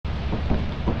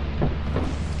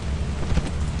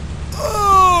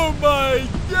Oh my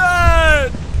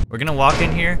god! We're gonna walk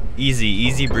in here. Easy,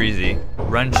 easy breezy.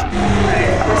 Run.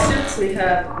 Alright, for suits we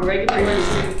have regular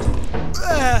suits.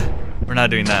 We're not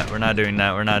doing that. We're not doing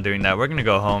that. We're not doing that. We're gonna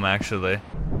go home actually.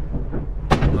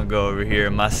 I'm gonna go over here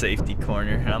in my safety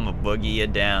corner and I'm gonna boogie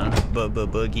it down.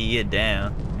 Boogie it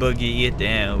down. Boogie it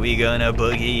down. We gonna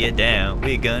boogie it down.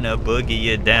 We gonna boogie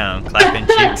it down. Clapping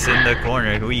cheeks in the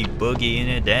corner. We boogieing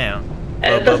it down.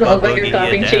 It doesn't look like you're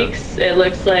clapping cheeks. It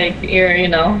looks like you're, you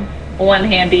know, one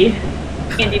handy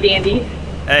dandy.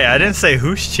 Hey, I didn't say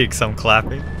whose cheeks I'm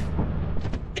clapping.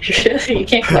 You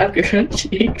can't clap your own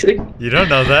cheeks. You don't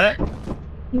know that?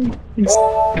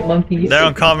 Monkeys. They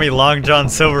don't call me Long John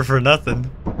Silver for nothing.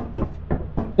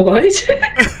 What?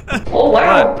 Oh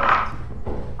wow.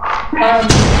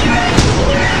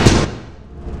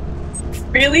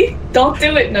 Really? Don't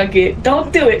do it, Nugget.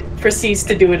 Don't do it. Proceeds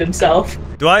to do it himself.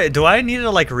 Do I need to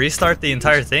like restart the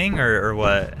entire thing or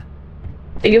what?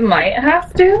 You might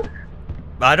have to.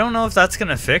 I don't know if that's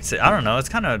gonna fix it. I don't know. It's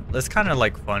kind of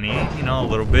like funny, you know, a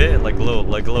little bit, like a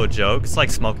little joke. It's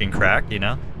like smoking crack, you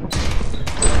know.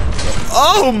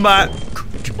 Oh my!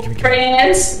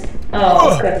 Friends.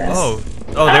 Oh goodness.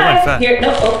 Oh, they went fast. Here,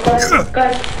 no,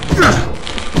 God.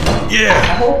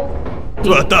 Yeah.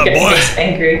 What that boy?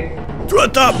 Angry.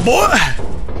 What that boy?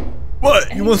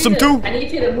 What? You want some too? I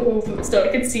need you to move so I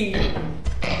can see.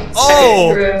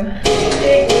 Oh.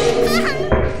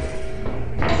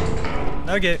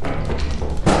 Okay.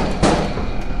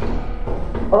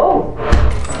 Oh.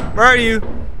 Where are you?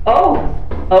 Oh.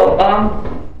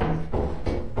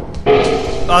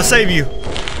 I'll save you.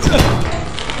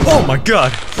 Oh my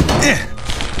god.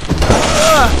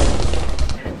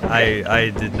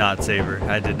 I did not save her.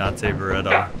 I did not save her at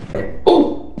all.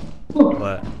 Oh.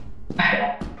 What?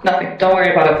 Nothing. Don't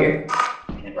worry about up here.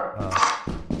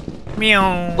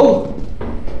 Meow. Oh.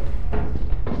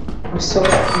 I'm so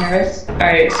nervous.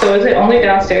 Alright, so is it only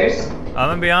downstairs? I'm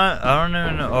gonna be honest, I don't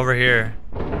even know, over here.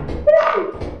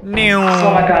 Oh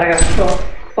my god, I got so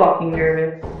fucking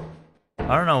nervous.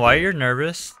 I don't know why you're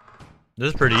nervous. This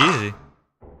is pretty easy.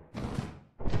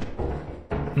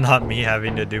 Not me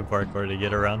having to do parkour to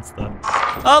get around stuff.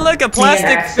 Oh look, a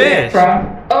plastic fish!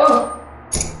 Oh!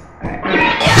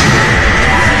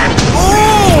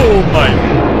 Oh my!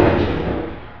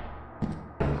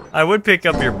 I would pick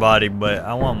up your body, but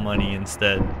I want money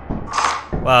instead.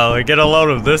 Wow, get a load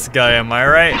of this guy, am I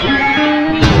right?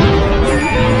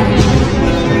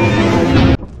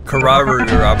 Robbery.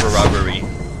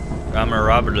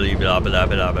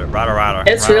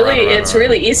 It's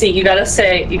really easy. You gotta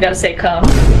say come.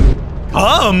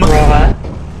 Come? Rod.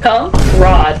 Come?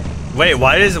 Rod. Wait,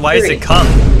 why is it come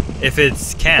if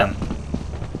it's cam?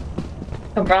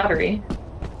 Camaraderie.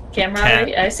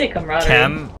 Camaraderie? I say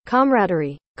camaraderie.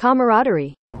 Camaraderie.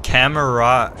 Camaraderie. Camaraderie.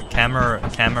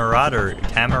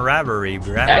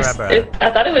 I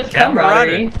thought it was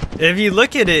camaraderie. If you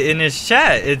look at it in his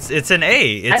chat, it's an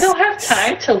A. I don't have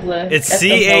time to look. It's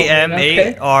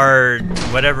CAMA or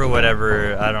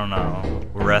whatever. I don't know.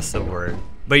 Rest of word.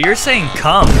 But you're saying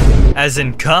come, as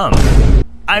in come.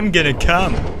 I'm gonna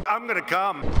come. I'm gonna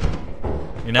come.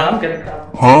 You know? I'm gonna come.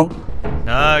 Huh?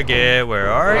 Nugget, where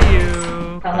are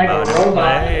you? I'm like a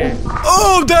robot.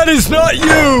 Oh, that is not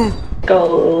you!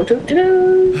 Go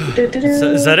do.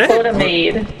 Is that it? Quota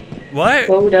made. What?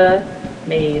 Quota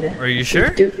made. Are you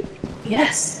sure?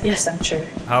 Yes, I'm sure.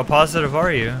 How positive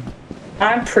are you?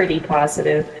 I'm pretty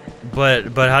positive.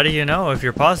 But how do you know if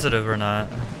you're positive or not?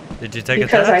 Did you take a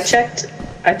test? Because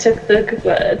I took the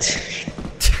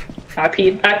I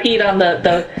peed on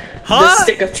the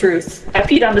stick of truth. I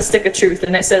peed on the stick of truth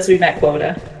and it says we met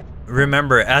quota.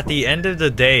 Remember, at the end of the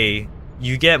day,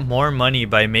 you get more money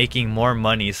by making more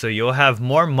money, so you'll have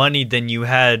more money than you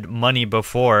had money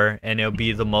before, and it'll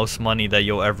be the most money that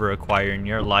you'll ever acquire in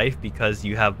your life because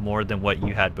you have more than what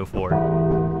you had before.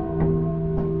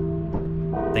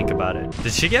 Think about it.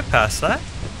 Did she get past that?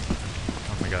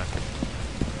 Oh my god.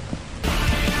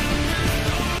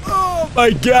 Oh my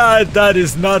god, that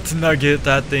is not Nugget.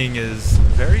 That thing is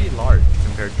very large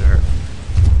compared to her.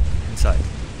 Inside.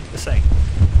 Just saying.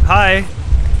 Hi.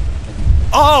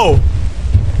 Oh!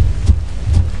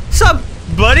 Sup,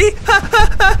 buddy?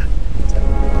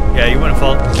 Yeah, you wouldn't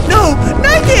fall. No!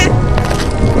 Nugget!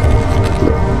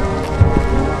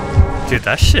 Dude,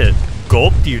 that shit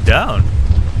gulped you down.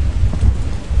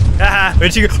 Haha,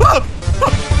 where'd you go? Oh!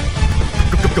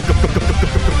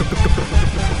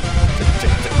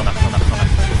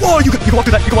 Whoa, you can walk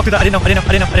through that. You can walk through that. I didn't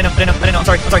know. I'm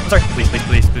sorry.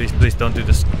 Please don't do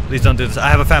this. Please don't do this. I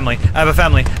have a family.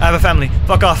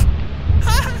 Fuck off.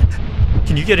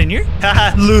 Can you get in here?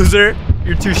 Haha, loser.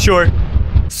 You're too short.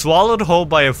 Swallowed whole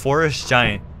by a forest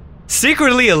giant.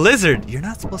 Secretly a lizard. You're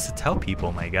not supposed to tell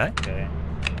people, my guy. Okay.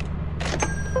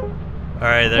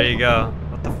 Alright, there you go.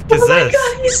 What the fuck is Oh my this?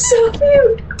 god, he's so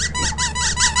cute!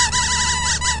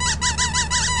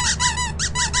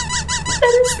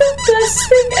 That is the best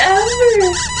thing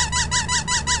ever!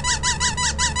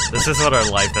 This is what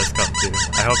our life has come to.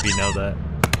 I hope you know that.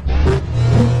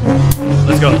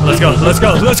 Let's go, let's go, let's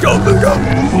go, let's go, let's go!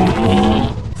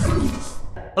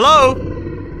 Hello?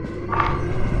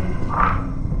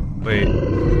 Wait.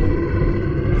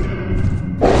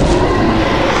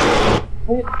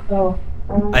 Oh.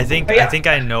 I think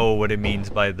I know what it means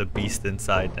by the beast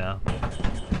inside now.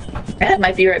 I had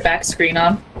my Be Right Back screen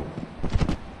on.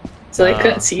 So they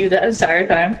couldn't see you that entire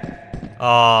time.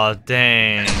 Oh,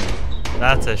 dang.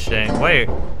 That's a shame. Wait,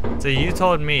 so you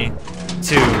told me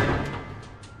to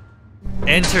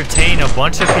entertain a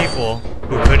bunch of people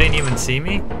who couldn't even see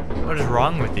me? What is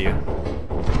wrong with you?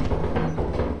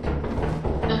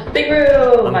 Big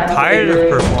room! I'm tired of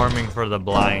performing for the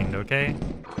blind, okay?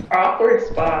 Awkward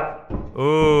spot.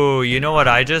 Ooh, you know what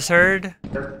I just heard?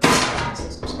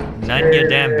 None your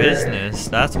damn business,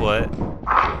 that's what.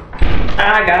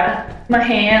 I got my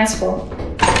hands full.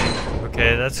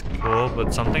 Okay, that's cool,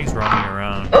 but something's running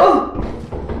around. Oh!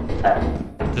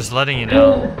 Just letting you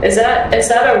know. Is that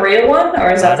a real one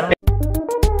or is that a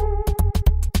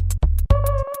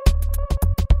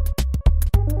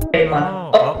big one?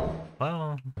 Oh,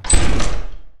 well.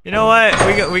 You know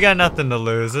what? We got nothing to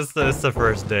lose. It's the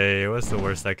first day. What's the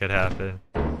worst that could happen?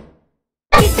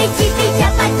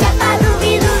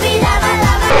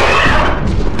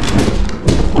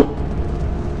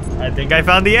 I think I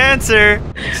found the answer.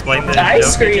 Explain the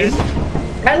Ice joke cream. again.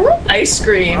 I love ice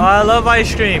cream. Oh, I love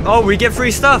ice cream. Oh, we get free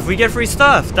stuff. We get free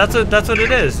stuff. That's what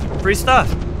it is. Free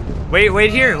stuff.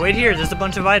 Wait here. There's a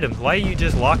bunch of items. Why are you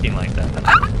just walking like that?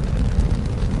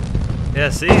 Yeah,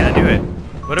 see, I knew it.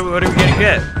 What are we gonna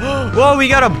get? Whoa, we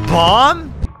got a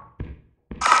bomb?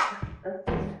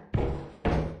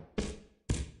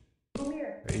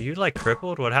 Are you like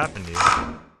crippled? What happened to you?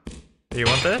 Do you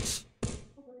want this?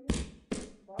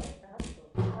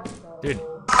 Dude,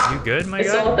 you good, my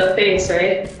It's guy? all with the face,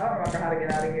 right? I don't remember how to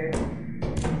get out of here.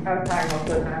 I was tired most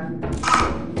of the time.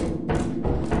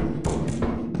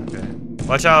 Okay.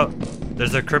 Watch out.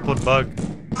 There's a crippled bug.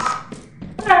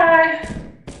 Hi.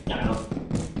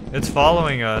 It's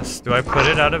following us. Do I put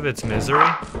it out of its misery?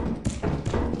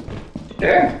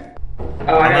 Sure.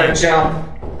 Oh, I gotta jump.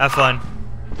 Have fun.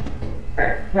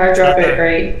 Alright, I drop it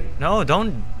right No,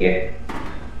 don't. here.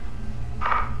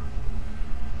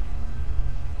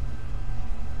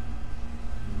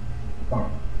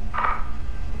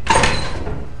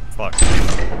 Fuck.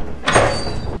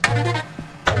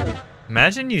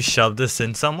 Imagine you shove this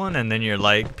in someone and then you're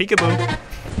like, peekaboo.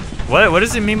 What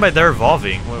does it mean by they're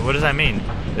evolving? What does that mean?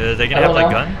 Are they gonna have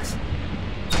like guns?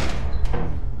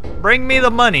 Bring me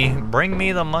the money. Bring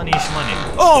me the money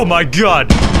shmoney. Oh my god!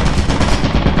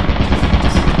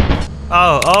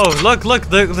 Oh, look,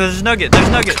 there's Nugget,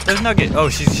 there's Nugget. Oh,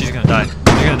 she's gonna die.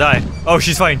 She's gonna die. Oh,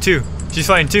 she's fighting too. She's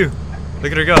fighting too.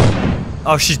 Look at her go.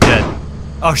 Oh, she's dead.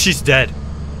 Oh, she's dead.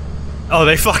 Oh,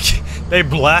 they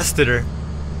blasted her.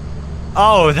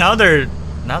 Oh, now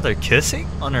they're kissing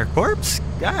on her corpse?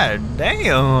 God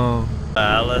damn.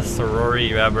 Alice, Aurora,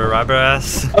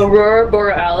 ass. Aurora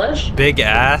Borealis? Big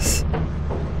ass.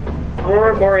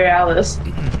 Aurora Borealis.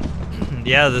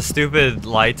 Yeah, the stupid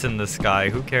lights in the sky.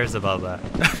 Who cares about that?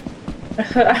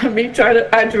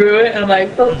 I drew it and I'm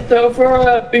like, the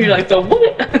Aurora. And you're like, the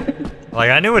what? Like,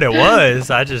 I knew what it was.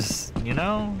 I just, you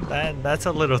know, that's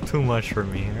a little too much for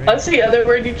me. Right? What's the other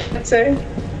word you can't say?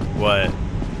 What?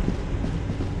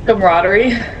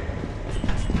 Camaraderie.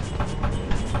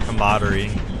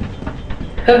 Camaraderie.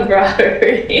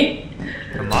 Camaraderie.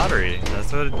 Camaraderie.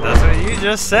 That's what you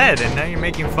just said, and now you're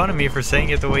making fun of me for saying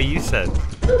it the way you said.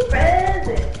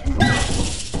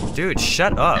 Dude,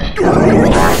 shut up.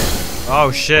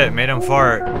 Oh shit, made him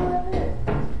fart.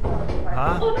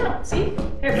 Huh? Oh no, see?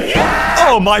 Here,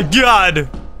 Oh my god!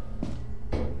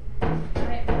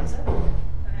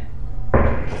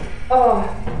 oh,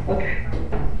 okay.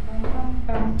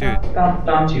 Dude.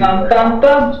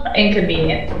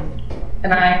 Inconvenient.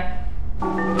 Can I?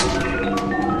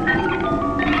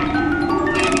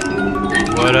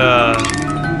 What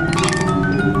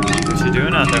you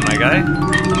doing out there, my guy?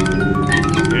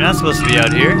 You're not supposed to be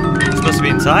out here. You're supposed to be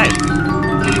inside.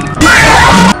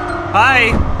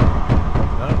 Hi!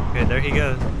 Oh, okay, there he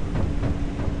goes.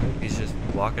 He's just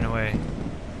walking away.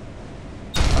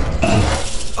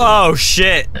 Oh,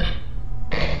 shit!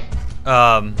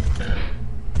 No.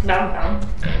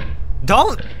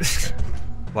 Don't.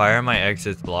 Why are my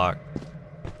exits blocked?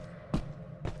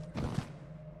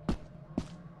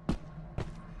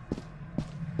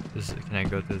 Can I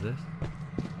go through this?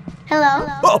 Hello?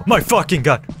 Oh my fucking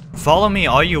god! Follow me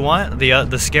all you want. The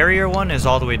scarier one is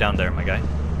all the way down there, my guy.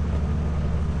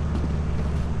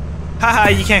 Haha,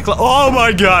 you can't oh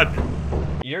my god!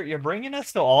 You're bringing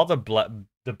us to all the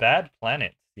bad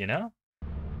planets, you know?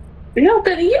 No,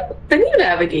 then you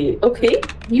navigate, okay?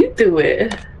 You do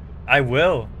it. I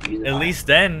will. At least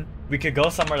then we could go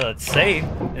somewhere that's safe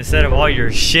instead of all your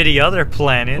shitty other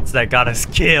planets that got us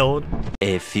killed.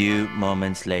 A few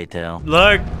moments later.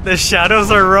 Look, the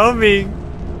shadows are roaming.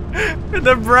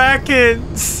 The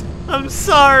Brackens. I'm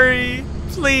sorry.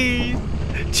 Please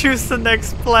choose the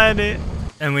next planet.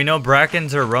 And we know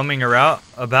Brackens are roaming around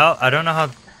about. I don't know how.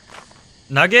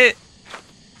 Nugget?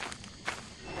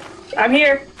 I'm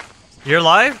here. You're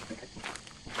live?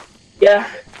 Yeah.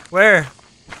 Where?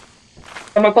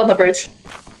 I'm up on the bridge.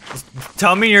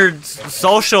 Tell me your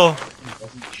social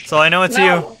so I know it's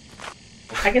you.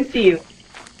 I can see you.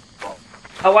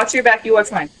 I'll watch your back, you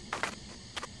watch mine.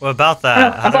 What about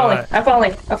that? I'm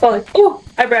falling. Oh,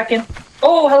 hi Bracken.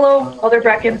 Oh, hello, other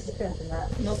Brackens.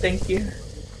 No, thank you.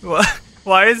 What?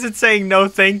 Why is it saying no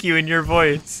thank you in your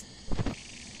voice?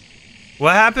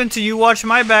 What happened to you watch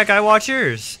my back, I watch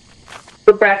yours?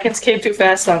 The Brackens came too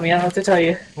fast on me, I don't have to tell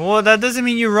you. Well, that doesn't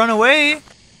mean you run away.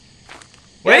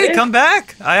 Wait, come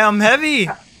back. I am heavy.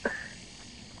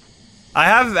 I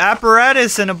have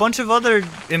apparatus and a bunch of other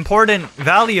important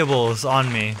valuables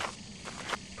on me.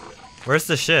 Where's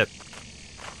the ship?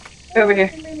 Over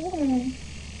here.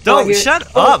 Don't, here.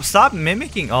 shut up. Stop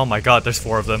mimicking. Oh my god, there's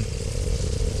 4 of them.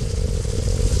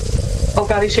 Oh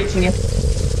god, he's chasing you.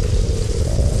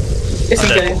 Is he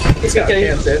kidding? Is he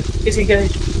kidding? Is he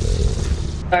kidding?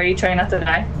 Are you trying not to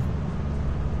die?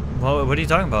 Well, what are you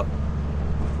talking about?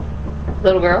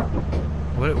 Little girl?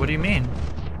 What do you mean?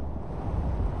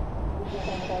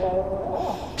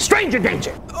 Stranger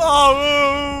danger!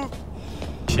 Oh!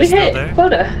 We She's still hit there?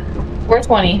 quota.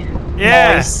 420.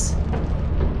 Yeah! Nice.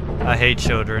 I hate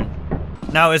children.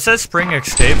 Now, it says spring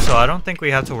escape, so I don't think we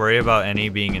have to worry about any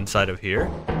being inside of here.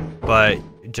 But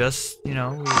just, you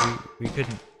know, we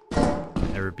couldn't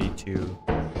never be too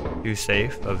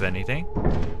safe of anything.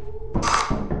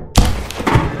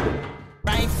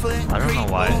 I don't know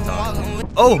why I thought.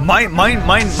 Oh, mine.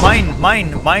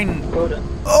 Quota.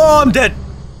 Oh, I'm dead.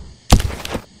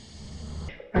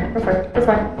 We're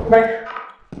fine.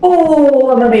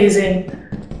 Oh, I'm amazing.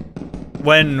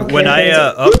 When I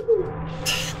oh,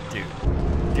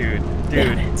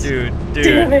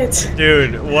 Damn it.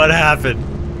 dude, what happened?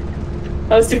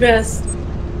 I was too fast.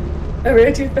 I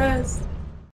ran too fast.